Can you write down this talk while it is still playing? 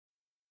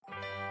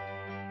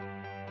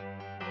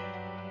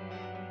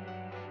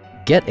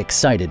Get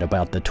excited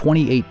about the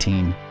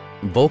 2018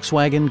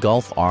 Volkswagen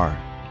Golf R.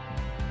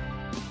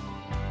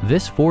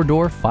 This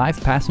four-door,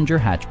 five-passenger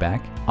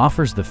hatchback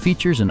offers the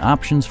features and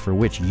options for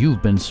which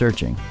you've been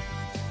searching.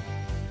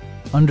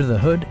 Under the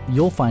hood,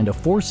 you'll find a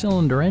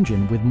four-cylinder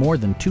engine with more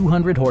than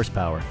 200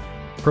 horsepower,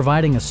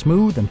 providing a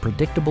smooth and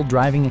predictable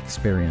driving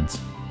experience.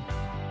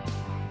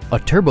 A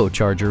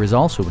turbocharger is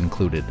also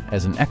included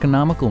as an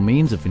economical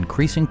means of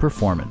increasing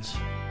performance.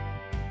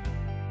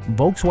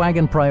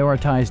 Volkswagen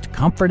prioritized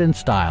comfort and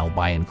style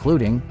by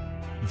including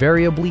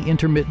variably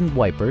intermittent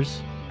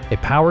wipers, a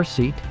power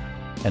seat,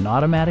 an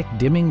automatic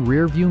dimming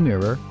rear-view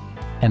mirror,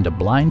 and a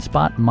blind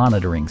spot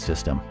monitoring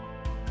system.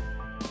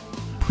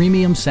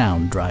 Premium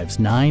sound drives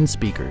 9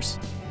 speakers,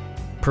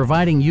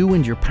 providing you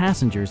and your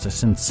passengers a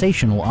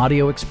sensational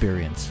audio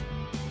experience.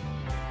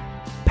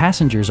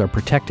 Passengers are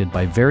protected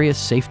by various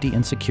safety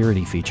and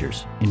security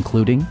features,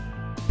 including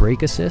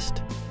brake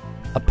assist,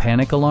 a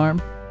panic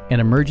alarm, an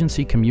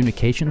emergency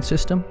communication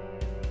system,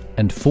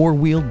 and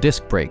 4-wheel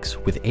disc brakes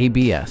with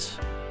ABS.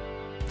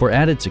 For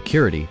added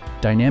security,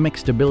 dynamic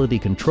stability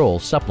control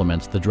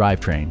supplements the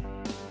drivetrain.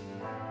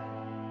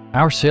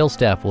 Our sales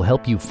staff will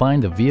help you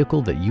find the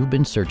vehicle that you've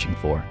been searching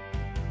for.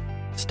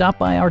 Stop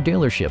by our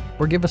dealership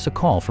or give us a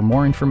call for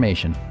more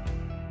information.